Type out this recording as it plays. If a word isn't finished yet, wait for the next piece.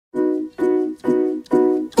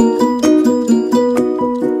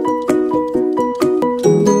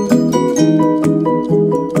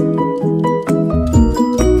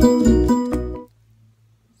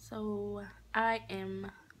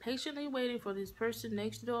waiting for this person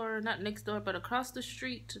next door, not next door, but across the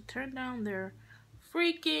street to turn down their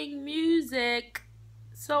freaking music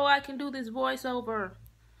so I can do this voiceover.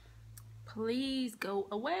 Please go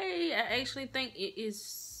away. I actually think it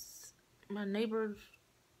is my neighbor's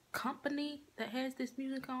company that has this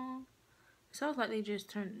music on. It sounds like they just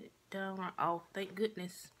turned it down or off. Thank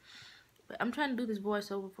goodness. But I'm trying to do this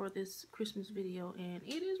voiceover for this Christmas video, and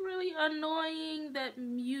it is really annoying that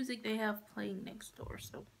music they have playing next door.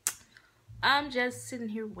 So I'm just sitting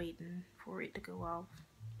here waiting for it to go off.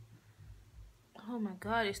 Oh my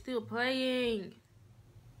god, it's still playing.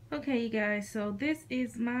 Okay, you guys, so this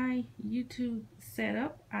is my YouTube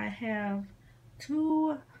setup. I have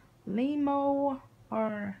two limo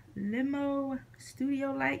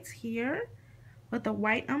studio lights here with the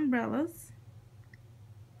white umbrellas.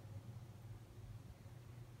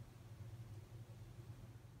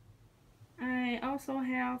 I also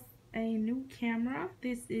have a new camera.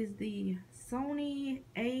 This is the Sony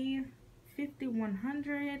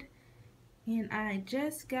A5100, and I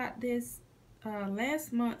just got this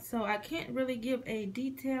last month, so I can't really give a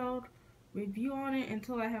detailed review on it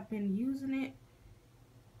until I have been using it.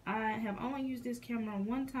 I have only used this camera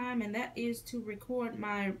one time, and that is to record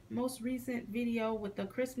my most recent video with the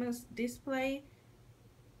Christmas display.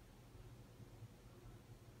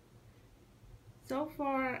 So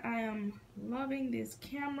far, I am loving this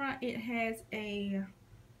camera. It has a,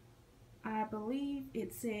 I believe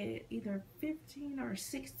it said either 15 or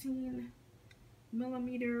 16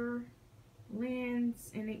 millimeter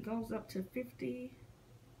lens, and it goes up to 50.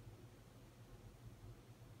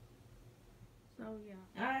 So yeah,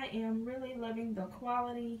 I am really loving the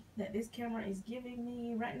quality that this camera is giving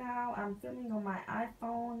me. Right now I'm filming on my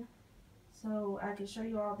iPhone, so I can show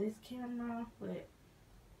you all this camera, but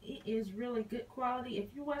it is really good quality.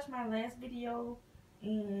 If you watch my last video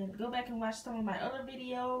and go back and watch some of my other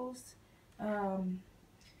videos,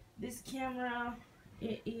 this camera,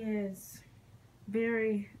 it is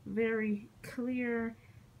very clear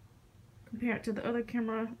compared to the other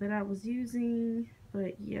camera that I was using.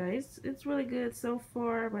 But yeah, it's really good so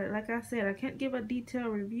far. But like I said, I can't give a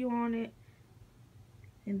detailed review on it.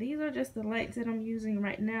 And these are just the lights that I'm using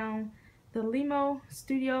right now. The Limo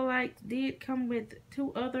studio lights did come with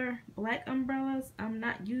two other black umbrellas. I'm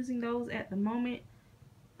not using those at the moment.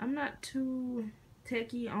 I'm not too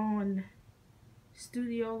techie on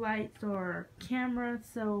studio lights or cameras,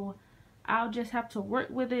 so I'll just have to work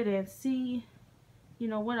with it and see, you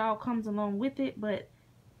know, what all comes along with it. But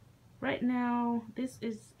right now, this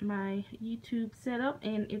is my YouTube setup,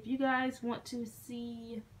 and if you guys want to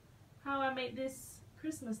see how I made this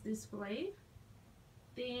Christmas display,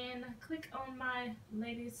 then click on my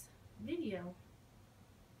latest video.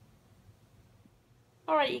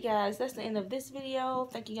 Alright, you guys, that's the end of this video.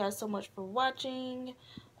 Thank you guys so much for watching.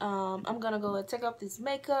 I'm gonna go and take off this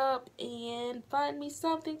makeup and find me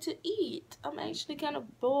something to eat. I'm actually kind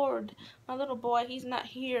of bored. My little boy, he's not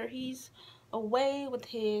here. He's away with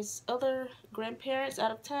his other grandparents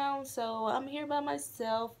out of town, so I'm here by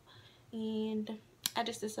myself, and I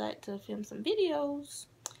just decided to film some videos.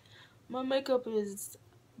 My makeup is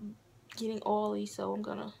getting oily, so I'm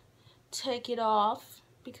gonna take it off,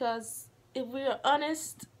 because if we're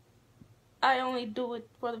honest, I only do it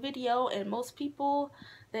for the video, and most people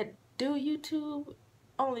that do YouTube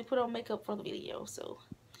only put on makeup for the video. So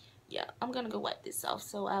yeah, I'm gonna go wipe this off,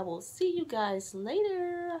 so I will see you guys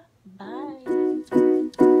later. Bye.